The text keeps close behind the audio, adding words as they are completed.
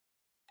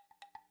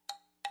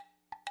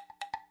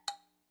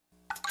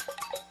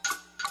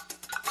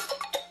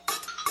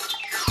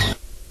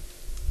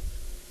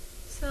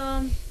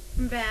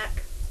I'm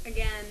back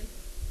again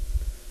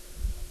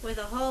with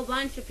a whole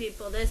bunch of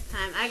people this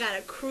time. I got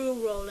a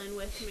crew rolling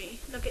with me.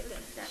 Look at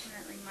this.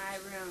 Definitely my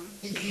room.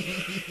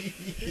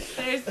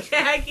 There's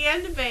Jackie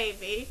and the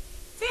baby.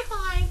 Say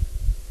hi.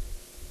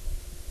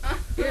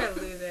 You're a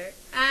loser.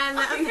 And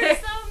You're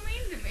so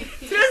mean to me.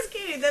 just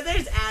kidding. Then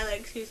there's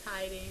Alex who's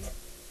hiding.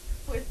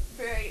 With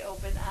very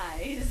open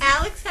eyes.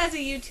 Alex has a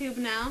YouTube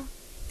now.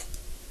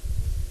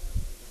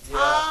 Yeah.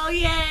 Oh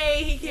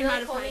yay! He You came out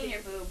like of holding hiding.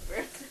 your boob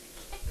first.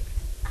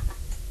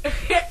 Ew,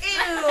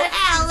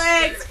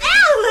 Alex!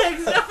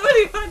 Alex!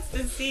 Nobody wants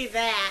to see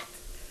that.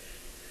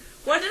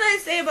 What did I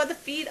say about the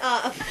feet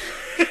up?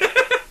 Leave me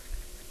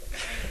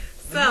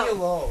So,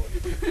 alone.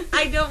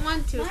 I don't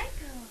want to. Michael.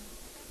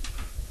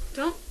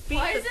 Don't beat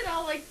Why the... is it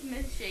all like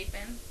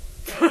misshapen?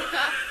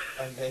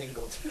 I'm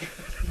angled.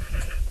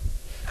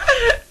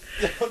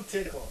 Don't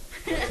tickle.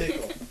 Don't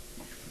tickle.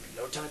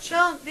 No touching.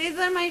 So, these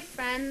are my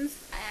friends.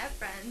 I have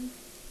friends.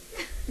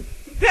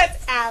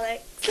 That's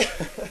Alex.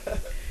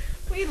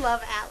 We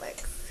love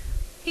Alex.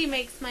 He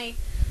makes my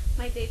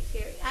day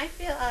cheery. I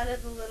feel out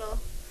of the little...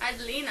 I'd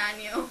lean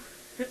on you,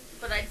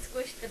 but I'd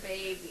squish the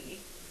baby.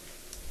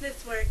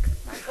 This works.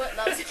 My foot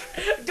loves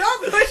it.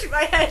 Don't push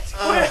my head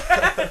forward.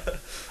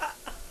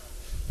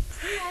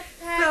 Pat,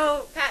 pat,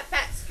 So- pat,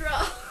 pat,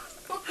 straw.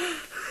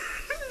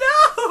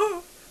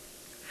 No!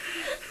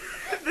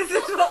 This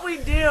is what we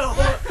do.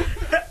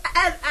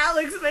 And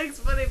Alex makes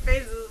funny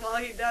faces while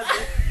he does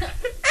it.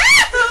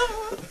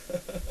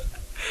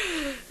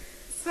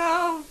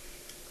 So,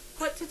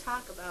 what to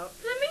talk about?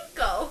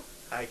 Flamingo.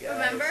 Hi guys.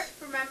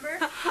 Remember?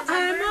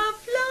 I'm a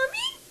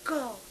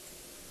flamingo.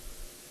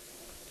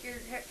 Your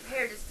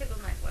hair just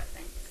tickled my foot,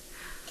 thanks.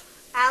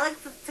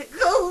 Alex is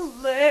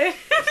tickler.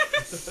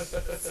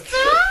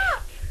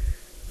 Stop!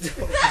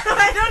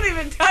 I don't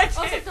even touch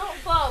Also, it. don't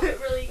fall, but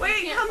really,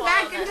 Wait, you can't come fall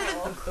back in that into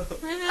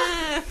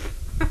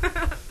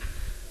hole.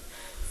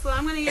 So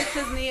I'm gonna use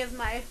his knee as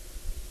my...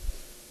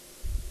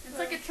 It's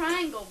like a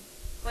triangle,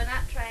 but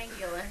not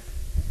triangular.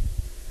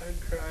 I'm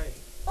crying.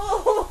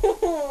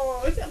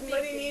 Oh,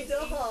 somebody needs a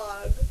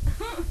hug.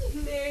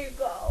 There you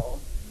go.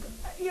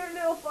 You're a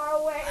little far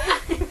away.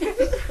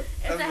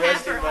 It's I'm a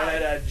resting half my hug.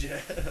 head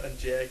on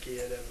Jackie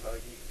and I'm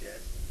hugging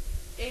Jess.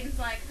 Aiden's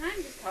like,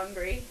 I'm just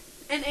hungry.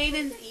 And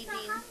Aiden's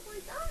eating.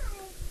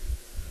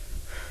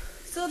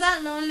 So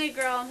that lonely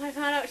girl, I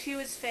found out she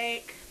was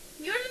fake.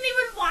 You didn't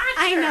even watch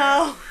I her.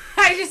 know.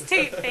 I just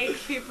take fake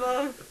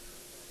people.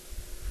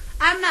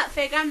 I'm not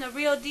fake. I'm the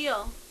real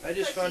deal. I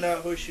just found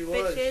out who she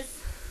was. Bitches.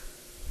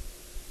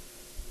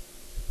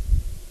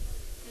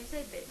 You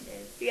say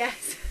bitches.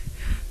 Yes.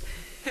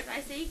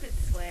 I say you could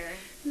swear.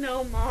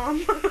 No,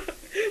 Mom.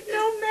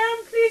 No, ma'am.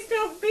 Please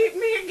don't beat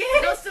me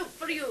again. No soup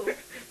for you.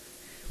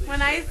 Please When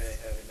don't I- have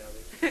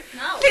another.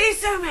 No.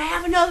 Please don't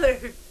have another.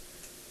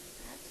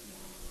 That's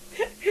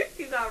small.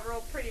 You got a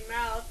real pretty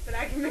mouth, but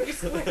I can make you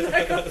squeal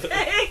like a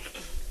pig.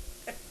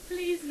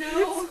 Please no.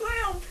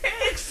 Squeal,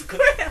 pig, squeal.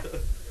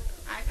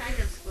 I kind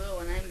of squeal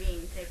when I'm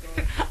being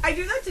tickled. I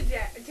do that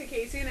to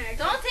Casey and I.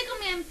 Don't tickle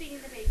me, I'm feeding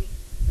the baby.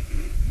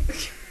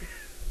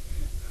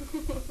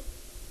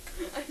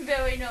 I'm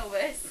very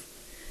nervous.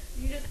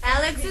 You just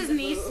Alex's the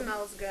knee boob.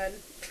 smells good.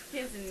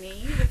 His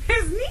knee?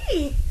 His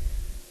knee.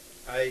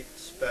 I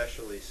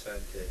specially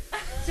sent it.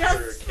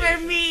 Just for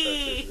occasions me.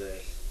 Such as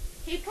this.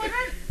 He put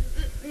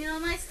on, you know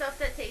my stuff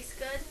that tastes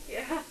good?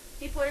 Yeah.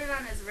 He put it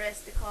on his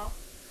wristicle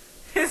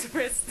His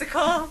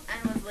wristicle.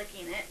 and was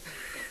licking it.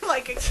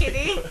 Like a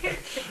kitty.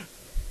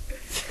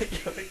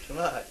 Come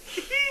on.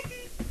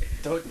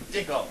 Don't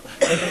tickle.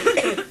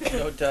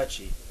 No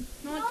touchy.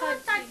 No No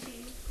touchy.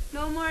 touchy.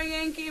 No more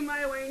Yankee, my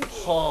wanky.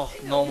 Oh,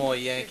 no more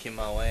Yankee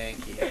my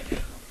wanky.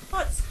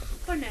 What's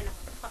banana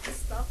hot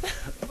stuff?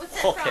 What's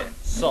that Okay, from?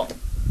 so.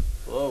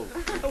 Whoa.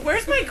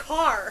 Where's my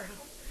car?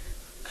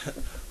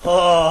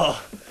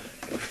 Oh.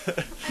 I'm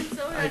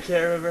so I happy.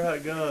 can't remember how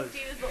it goes.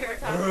 Confused what we're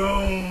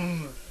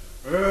talking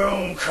about.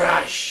 Room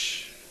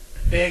crush.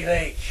 Big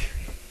lake.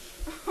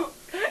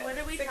 What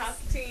are we talking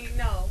 16,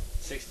 no.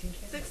 16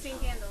 candles? 16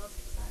 candles.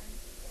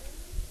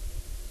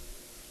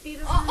 He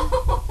doesn't...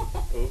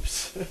 Oh!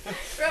 Oops.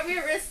 Rub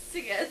your wrists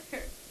together.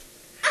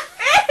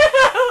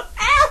 Ew!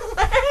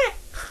 Alex!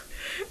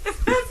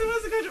 It's not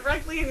supposed to go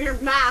directly in your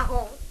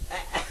mouth.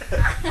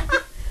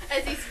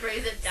 As he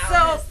sprays it down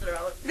So- his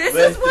throat. This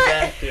With is the what...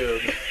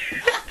 bathroom.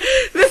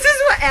 This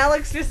is what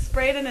Alex just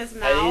sprayed in his I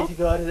need mouth. to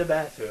go to the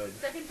bathroom.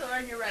 Second door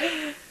on your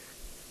right.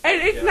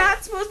 And it's Yeah.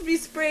 not supposed to be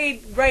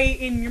sprayed right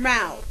in your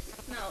mouth.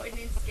 No, it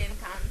needs skin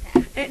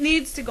contact It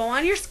needs to go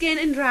on your skin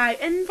and dry,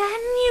 and then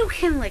you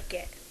can lick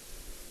it.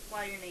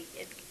 while you're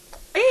naked.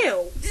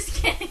 Ew. Just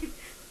kidding.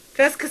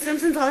 Jessica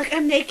Simpson's all like,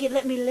 I'm naked,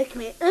 let me lick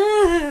me.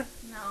 Ugh.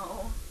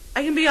 No.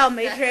 I can be all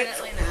Matrix.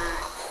 Definitely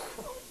not.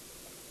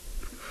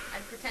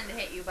 I'd pretend to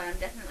hit you, but I'm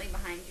definitely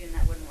behind you and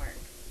that wouldn't work.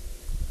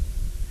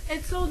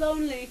 It's so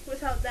lonely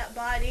without that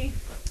body.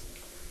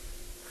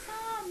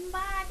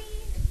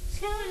 Somebody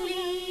To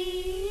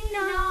lean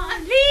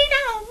on me.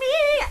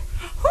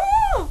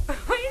 Whoo!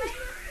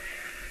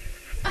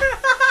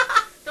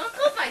 Don't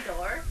close my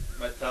door.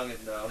 My tongue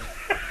is numb.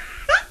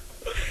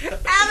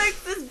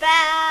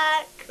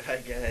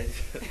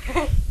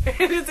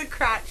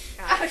 crotch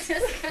shot. I was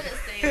just gonna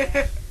say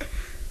that.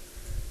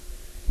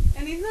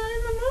 And he's not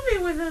in the movie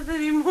with us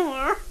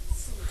anymore.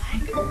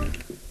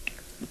 Slag.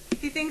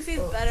 He thinks he's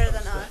better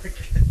than us.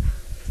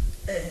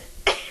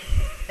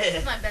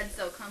 My bed's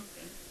so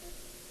comfy.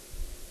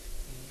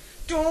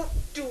 Don't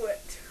do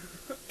it.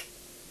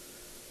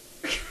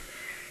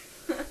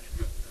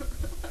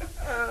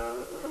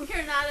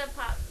 You're not a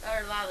pop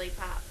or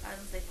lollipop. I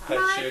don't say pop. That's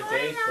My your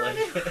day, like.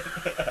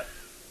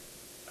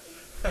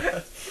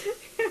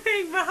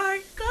 Make my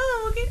heart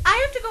go. Okay. I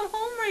have to go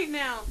home right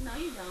now. No,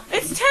 you don't.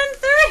 It's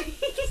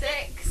 10:30.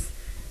 6.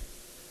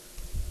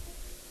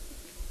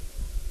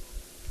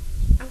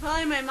 I'm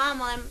calling my mom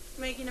while I'm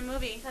making a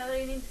movie. Tell her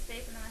you need to stay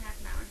for another half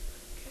an hour.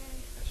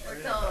 Or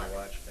Or till-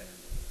 watch band.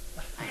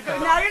 I know.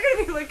 Now you're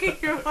gonna be licking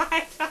your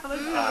watch all the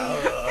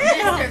time.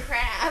 Mr.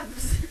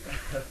 Krabs.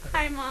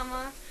 Hi,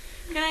 Mama.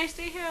 Can I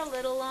stay here a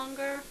little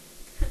longer?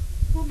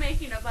 We're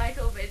making a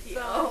vital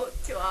video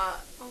to our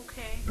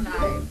Okay.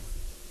 lives.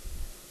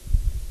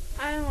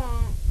 I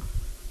won't.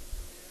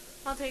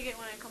 I'll take it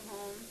when I come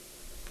home.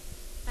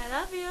 I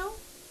love you.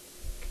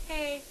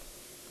 Okay.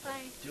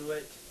 Bye. Do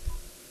it.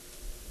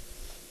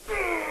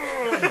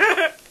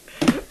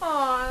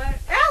 Aw,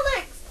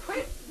 Alex,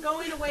 quit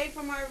going away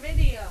from our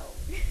video.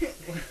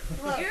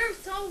 Look. You're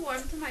so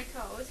warm to my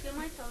toes. Feel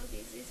my toes.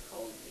 These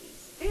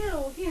coldies.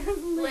 Ew, he has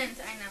lint. Lint,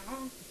 I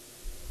know.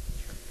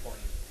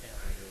 Pointing at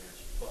my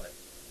daughter's butt.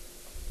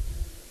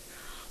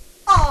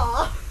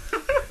 Aw.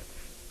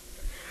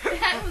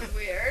 That was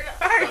weird.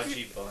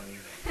 Pudgy bunny.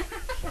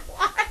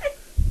 What?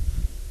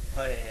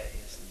 Oh yeah, he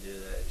used to do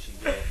that. She'd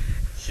go,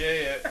 say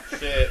it, and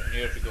you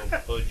have to go,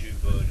 pudgy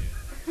bunny.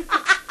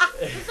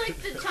 It's like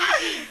the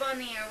chunky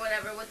bunny or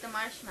whatever with the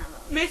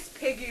marshmallow. Miss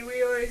Piggy,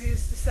 we always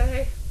used to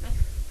say. Miss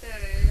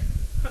Piggy.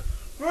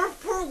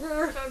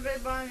 Chunky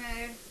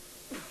bunny.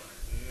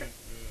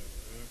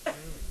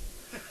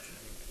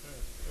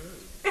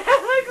 It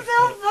looks so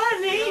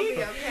funny. You'll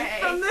be okay.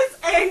 From this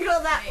angle,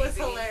 that was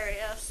Maybe.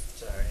 hilarious.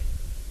 Sorry.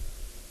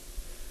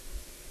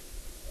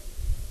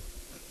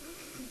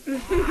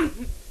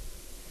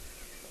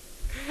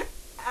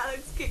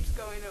 Alex keeps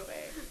going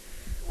away.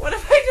 What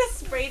if I just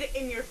sprayed it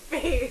in your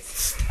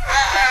face?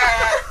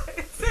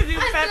 It's a new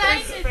I'm pepper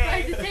blinded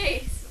by the spray.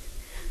 taste.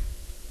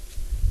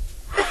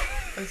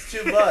 That's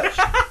too much.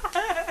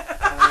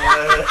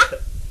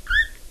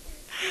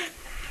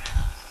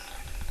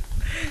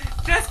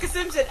 Jessica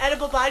Simpson,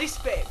 edible body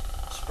spray.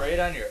 Spray it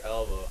on your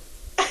elbow.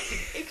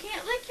 You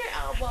can't lick your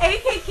elbow.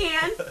 AK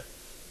can.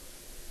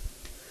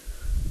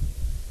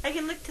 I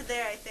can lick to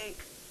there, I think.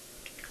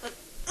 Look.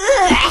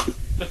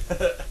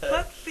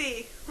 Let's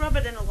see. Rub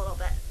it in a little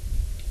bit.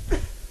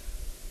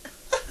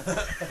 Oh,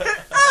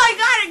 I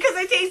got it because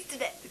I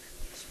tasted it.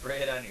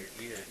 Spray it on your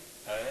ear.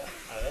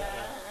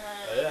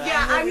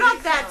 Yeah, I'm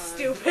not that Come on.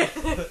 stupid.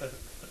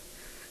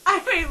 I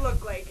may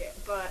look like it,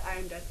 but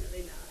I'm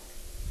definitely not.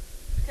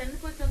 Pretend to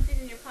put something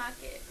in your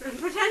pocket.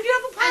 Pretend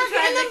you have a pocket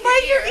try and to then lick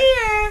bite your your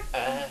ear.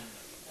 Ah.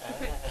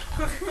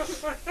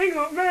 Hang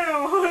on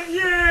now.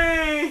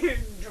 Yay!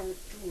 Don't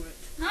do it.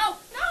 No,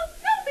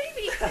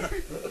 baby.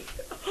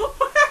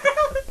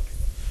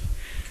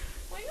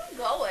 Where you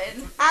going?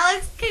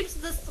 Alex keeps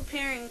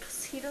disappearing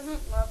because he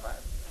doesn't love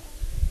us.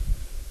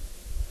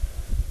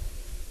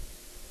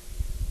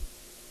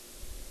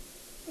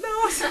 No.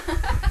 I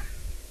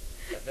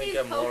think He's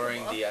I'm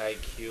lowering culpable. the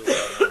IQ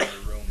level in the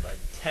room by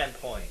 10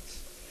 points.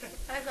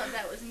 I thought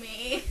that was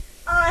me.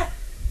 I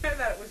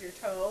thought it was your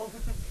toe.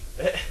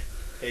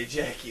 Hey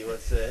Jackie,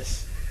 what's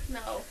this?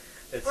 No.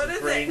 It's What a is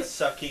it?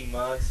 brain-sucking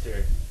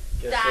monster.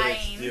 Guess what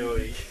Dying. it's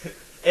doing?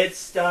 It's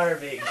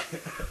starving.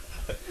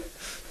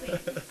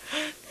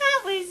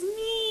 That was Give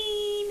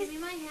mean. me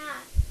my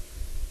hat.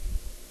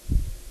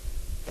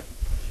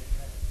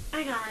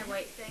 I got My it.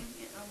 white thing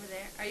over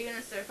there. Are you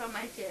gonna surf on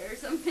my chair or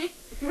something?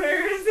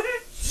 Where is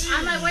it?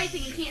 On my white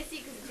thing, you can't see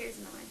because the chair's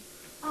in the way.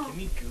 Give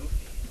me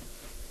Goofy.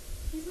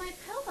 He's my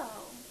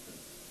pillow.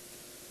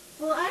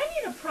 Well, I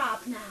need a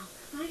prop now.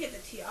 I get the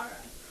tiara.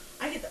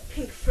 I get the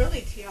pink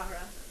frilly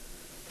tiara.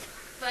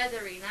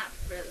 Feathery, not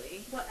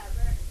frilly.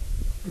 Whatever.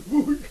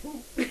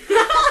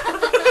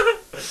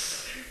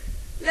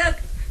 Look,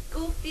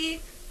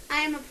 Goofy,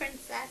 I am a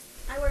princess.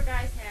 I wear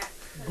guy's hat.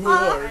 'cause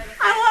Gorge.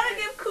 I want to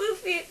give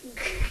Goofy.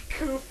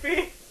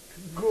 Goofy.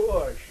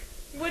 Gosh.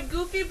 Would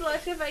Goofy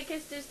blush if I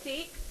kissed his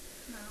cheek?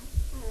 No,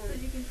 but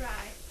you can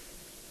try.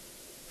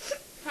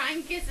 Try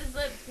and kiss his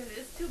lips because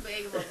it's too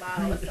big of a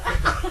mouth.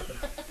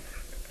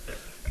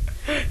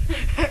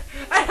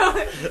 I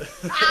don't.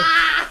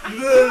 Ah!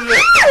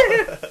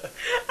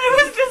 I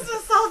was just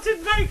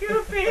assaulted by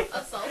Goofy.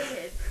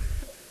 Assaulted.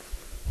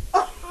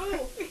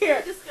 Oh,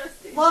 here.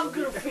 Disgusting. Love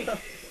Goofy.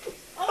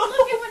 Oh,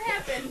 look at what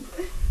happened.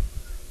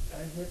 I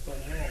hit the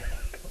wall.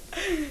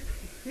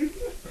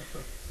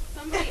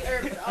 Somebody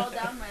herbed all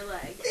down my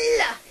leg.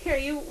 Here,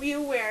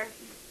 you wear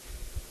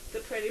the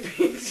pretty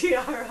pink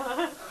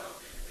tiara.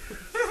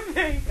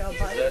 There you go,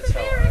 buddy. That's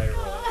how I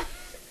roll.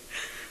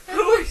 That's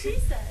what she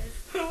says.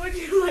 Who would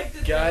you like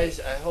to Guys,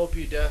 I hope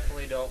you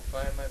definitely don't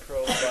find my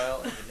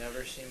profile and you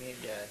never see me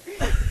again.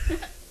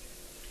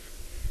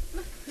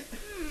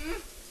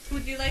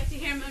 you like to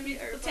hear my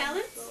musical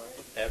talents?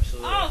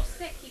 Absolutely. Oh,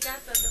 sick! He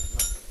got the.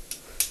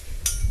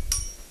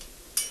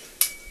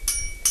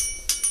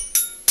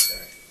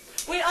 Sorry.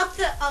 We upped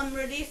the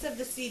release of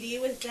the CD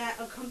with that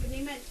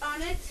accompaniment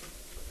on it,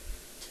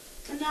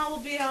 and that will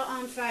be out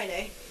on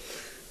Friday.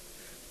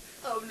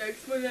 Oh,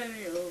 next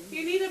millennium.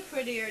 You need a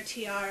prettier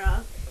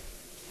tiara.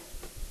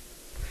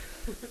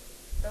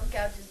 Don't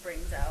gouge his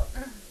brains out.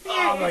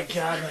 Oh my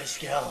god, my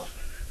scalp.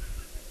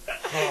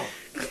 Oh.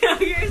 No,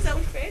 you're so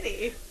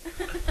pretty.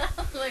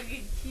 Like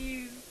a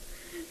cute.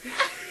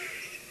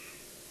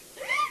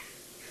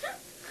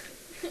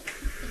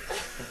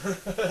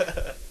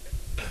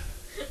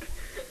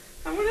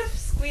 I'm gonna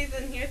squeeze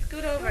in here.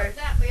 Scoot over.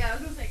 That, yeah, I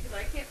was gonna say because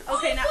I can't.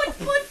 Okay, oh, now.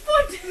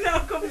 foot. No,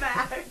 come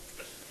back.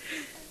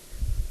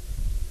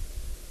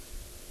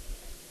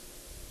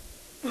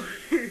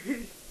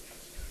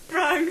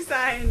 Wrong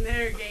sign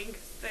there,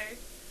 gangster.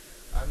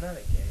 I'm not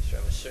a gangster,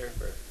 I'm a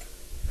surfer.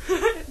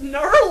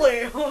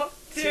 Gnarly.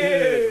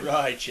 Dude,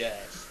 right,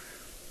 Chaz.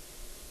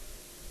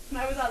 And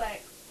I was all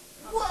like,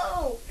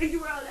 Whoa! and you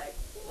were all like,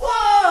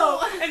 whoa!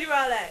 And you were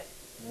all like,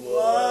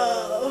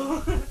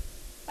 Whoa. whoa.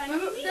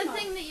 The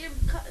thing that your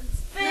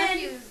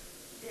nephews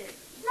did.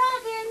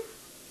 Noggin.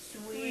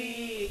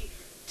 Sweet.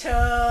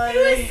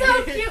 It was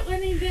so cute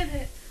when he did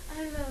it.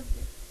 I loved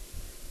it.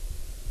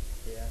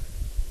 Yeah.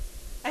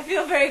 I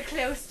feel very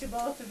close to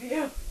both of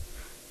you.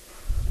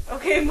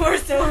 Okay, more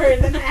so her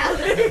than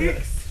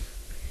Alex.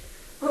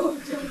 Oh,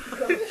 don't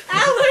go.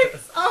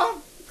 Alex!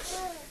 Oh!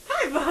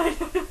 Hi, bud.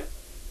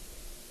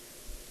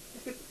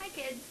 Hi,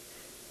 kids.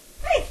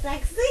 Hey,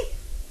 sexy.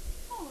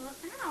 Oh,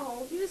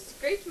 ow. You just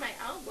scraped my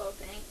elbow,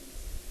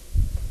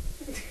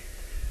 thanks.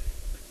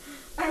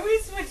 Are we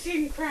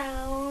switching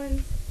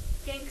crowns?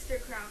 Gangster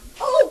crown.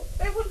 Oh!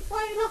 It went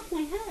flying off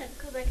my head.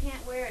 Because I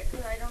can't wear it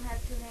because I don't have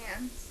two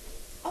hands.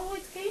 Oh,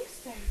 it's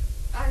gangster.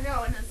 I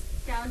know, and it's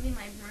gouging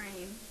my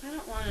brain. I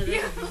don't want to.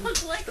 You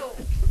look like a...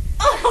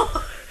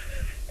 Oh!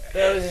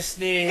 That was a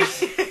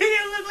sneeze. You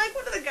look like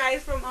one of the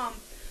guys from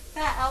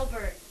Fat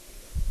Albert.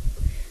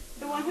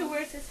 The one who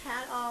wears his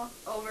hat all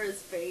over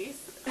his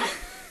face.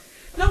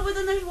 No, but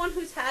then there's one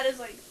whose hat is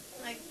like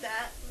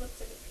that. Looks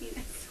like a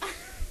penis.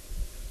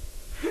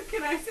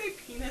 Can I say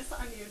penis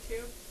on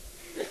YouTube?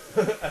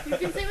 You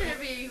can say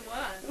whatever you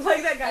want.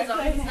 Like that guy As long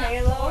as playing it's not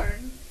Halo.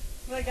 porn.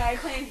 The guy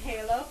playing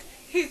Halo.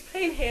 He's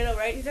playing Halo,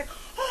 right? He's like,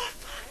 oh,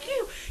 fuck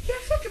you.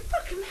 You're such a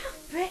fucking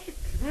mouth,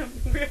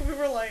 babe. We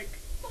were like,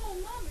 Oh,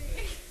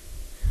 mommy.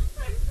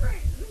 I'm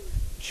frightened.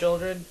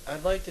 Children,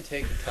 I'd like to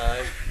take the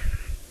time.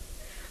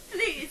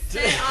 Please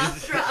stay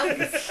off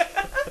drugs.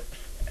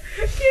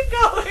 keep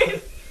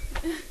going.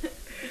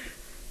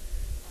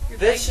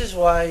 This is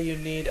why you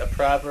need a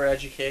proper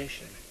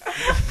education.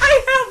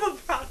 I have a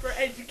proper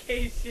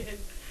education.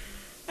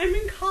 I'm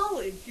in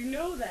college. You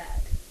know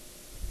that.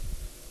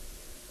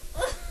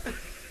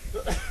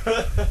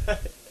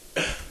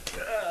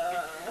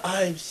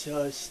 I'm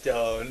so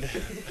stoned.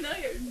 No,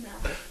 you're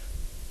not.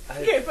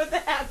 Okay, put the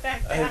hat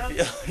back I down.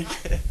 feel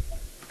like it.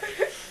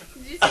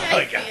 Did you say Oh I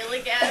my God. feel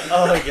again?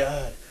 Oh my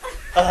god.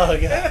 Oh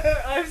god.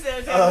 I'm so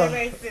totally Oh.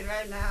 wasted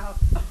right now.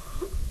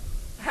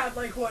 I had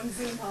like one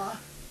Zima.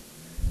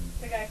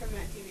 The guy from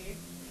Matt TV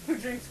who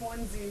drinks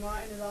one Zima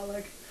and is all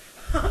like,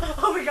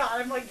 oh my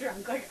god, I'm like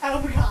drunk. Like,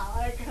 oh my god.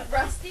 Like,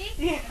 Rusty?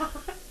 yeah.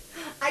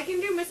 I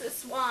can do Mrs.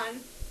 Swan.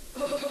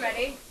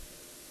 Ready?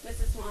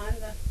 Mrs. Swan.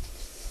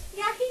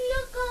 Yeah, he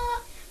look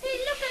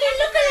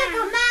like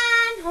a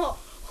man. Oh,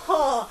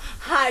 oh,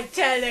 I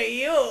tell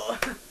you.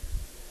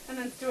 And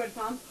then Stuart's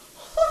mom.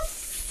 Oh,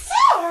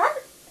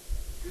 sir.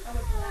 That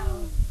was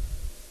loud.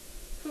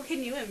 Who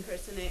can you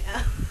impersonate?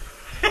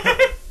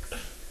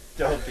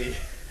 Don't be.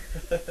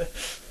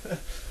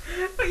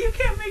 But you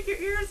can't make your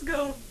ears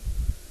go.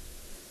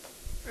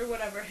 Or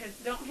whatever.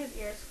 Don't his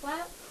ears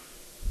flap?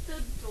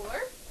 The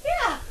door?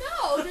 Yeah.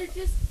 No, they're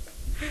just...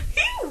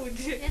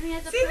 Huge. And he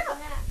has a See purple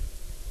that? hat.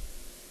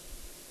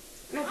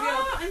 No,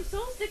 Oh, I'm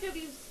so sick of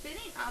you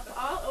spitting up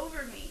all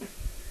over me.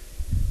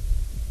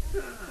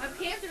 My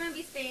pants are going to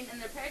be stained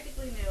and they're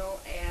practically new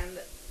and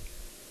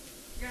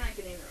you're not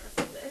getting the rest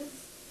of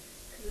this.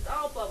 Because it's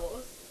all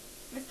bubbles.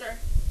 Mister.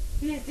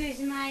 Mr.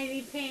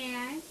 Smiley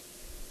Pants.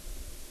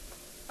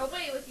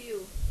 Away with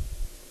you.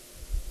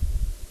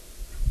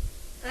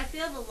 I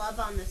feel the love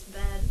on this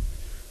bed.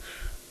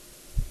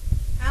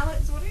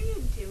 Alex, what are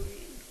you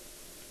doing?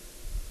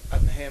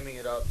 I'm hamming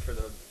it up for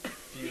the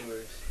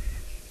viewers.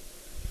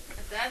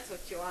 If that's what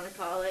you want to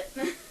call it.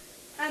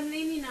 I'm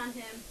leaning on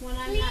him when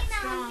I'm Lean not on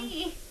strong.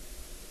 me.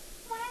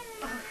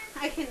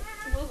 I can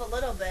move a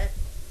little bit.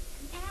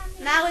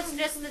 Now it's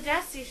just the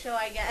Jessie show,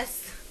 I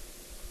guess.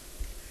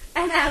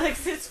 And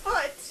Alex's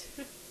foot.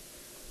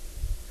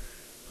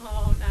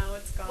 Oh, now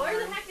it's gone. Where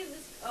the heck is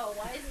this? Oh,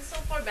 why is it so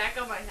far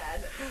back on my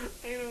head?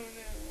 I don't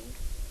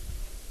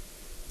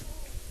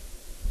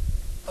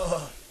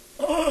know.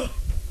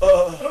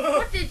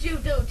 What did you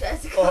do,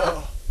 Jessica?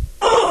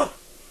 Oh.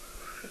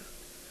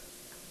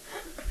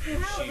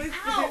 At least,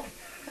 Ow.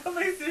 at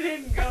least it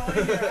didn't go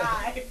in your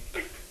eye.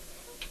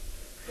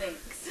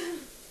 Thanks.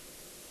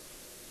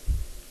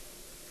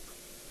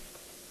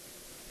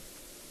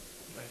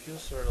 feel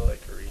sort of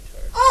like a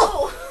retard.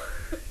 Oh!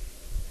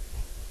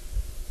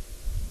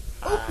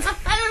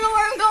 I don't know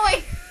where I'm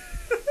going.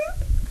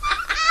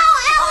 Ow,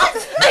 Alex!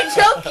 I'm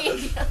joking.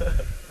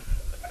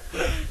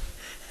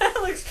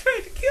 Alex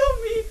tried to kill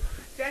me.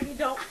 Jackie,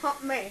 don't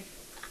hump me.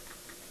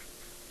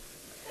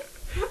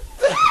 He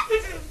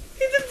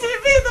just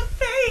hit me in the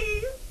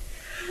face.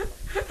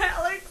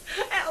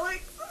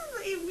 Alex,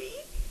 save me.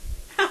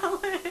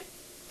 Alex.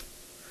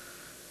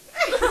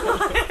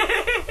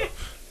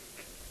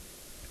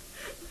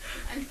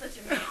 I'm such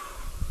a man.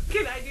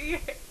 Can I do your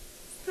hair?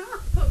 Stop.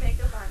 Put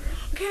makeup on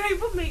it. Can I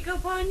put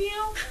makeup on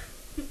you?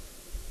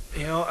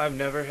 You know, I've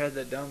never had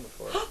that done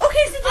before.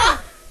 Okay, sit down.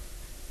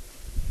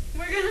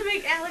 We're gonna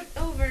make Alex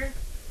over.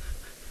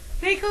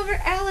 Makeover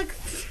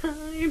Alex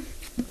time.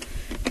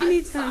 I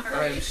need some.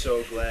 I'm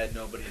so glad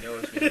nobody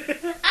knows me.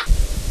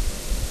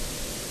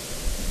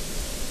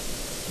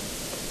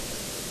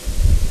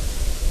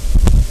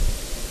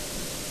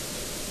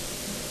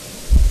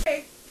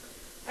 Okay,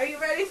 are you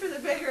ready for the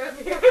big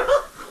reveal?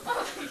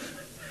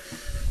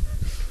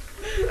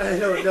 I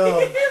don't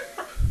know.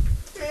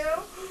 2,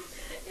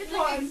 It's One.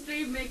 like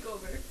extreme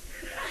makeover.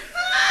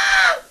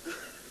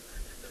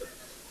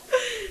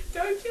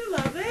 Don't you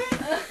love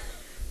it?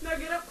 Now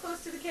get up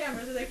close to the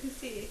camera so they can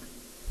see.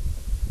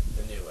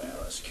 The new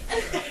Alice.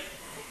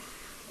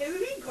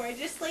 Isn't he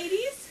gorgeous,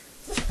 ladies?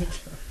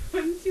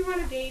 Wouldn't you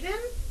want to date him?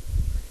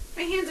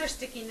 My hands are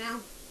sticky now.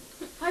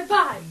 High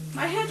five.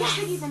 My hands are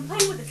sticky from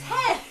playing with his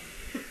head.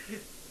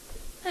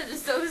 That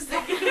is so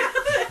sick.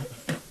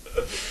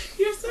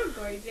 You're so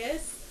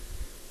gorgeous.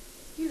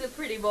 He's a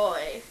pretty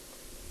boy.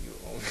 You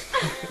own.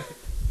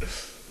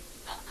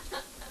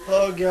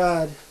 Oh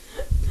God.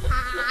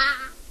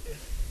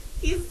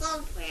 He's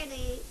so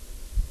pretty.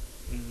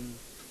 Mm-hmm.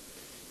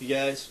 You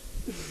guys,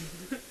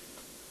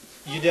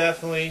 you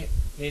definitely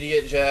need to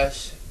get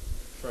Jess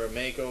for a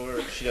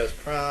makeover. She does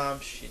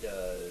proms. She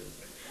does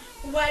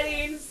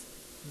Weddings.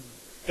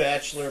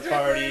 bachelor Strippers.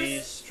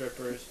 parties,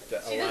 strippers, She a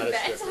lot does of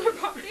bachelor strippers.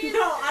 parties.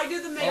 No, I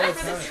do the All makeup the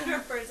for the time.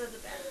 strippers at the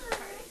bachelor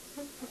party.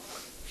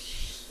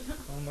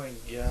 Oh my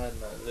God,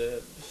 my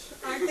lips.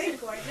 Aren't they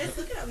gorgeous?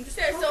 Look at them. Just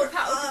They're cover so up.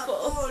 powerful.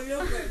 Oh,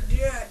 look at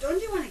that. Don't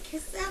you want to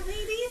kiss that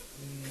lady?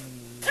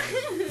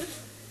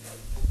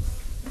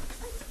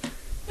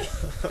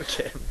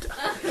 Okay, I'm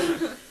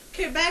done.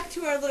 Okay, back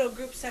to our little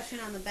group session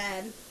on the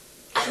bed.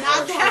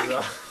 Not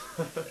that,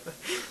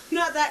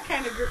 not that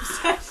kind of group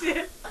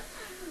session.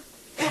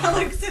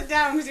 Alex, sit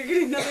down because you're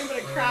getting nothing but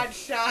a crotch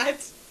shot.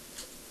 So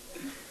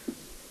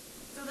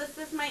this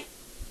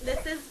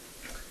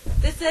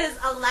is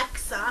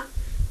Alexa.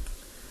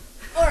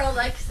 Or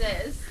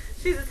Alexis.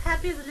 She's as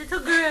happy as a little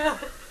girl.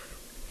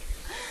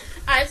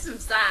 I have some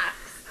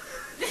socks.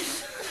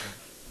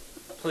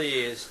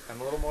 Please, I'm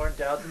a little more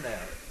endowed than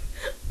that.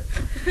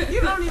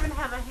 You don't even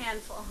have a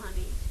handful,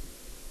 honey.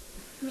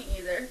 Me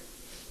either.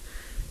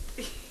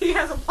 He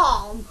has a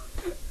palm.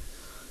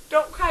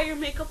 Don't cry, your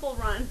makeup will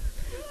run.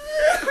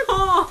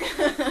 Oh,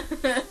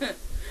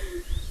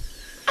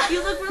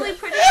 you look really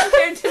pretty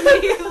compared to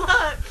me.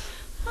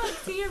 Look,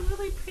 see, you're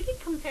really pretty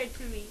compared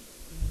to me.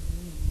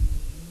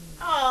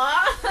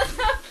 Aw, that's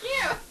so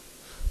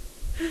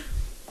cute.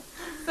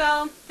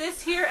 So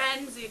this here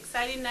ends the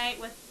exciting night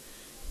with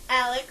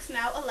Alex,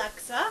 now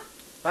Alexa,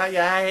 Bye,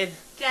 guys.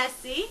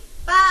 Jessie,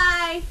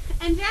 bye,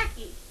 and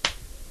Jackie.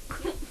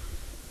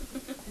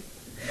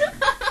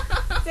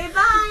 Say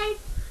bye.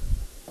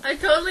 I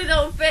totally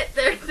don't fit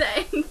there,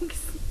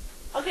 thanks.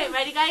 Okay,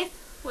 ready, guys?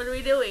 What are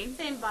we doing?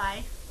 Saying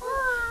bye.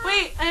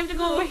 Wait, I have to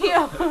go over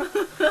here.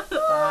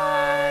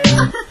 Bye.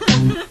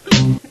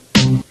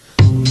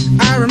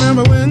 I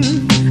remember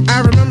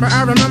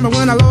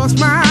when I lost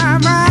my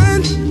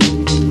mind.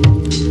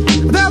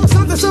 There was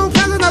something so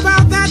pleasant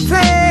about that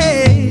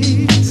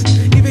place.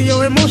 Even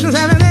your emotions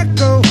have an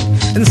echo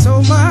in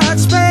so much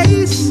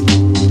space.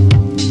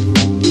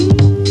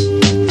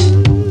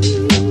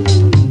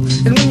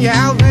 And when you're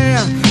out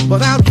there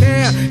without care,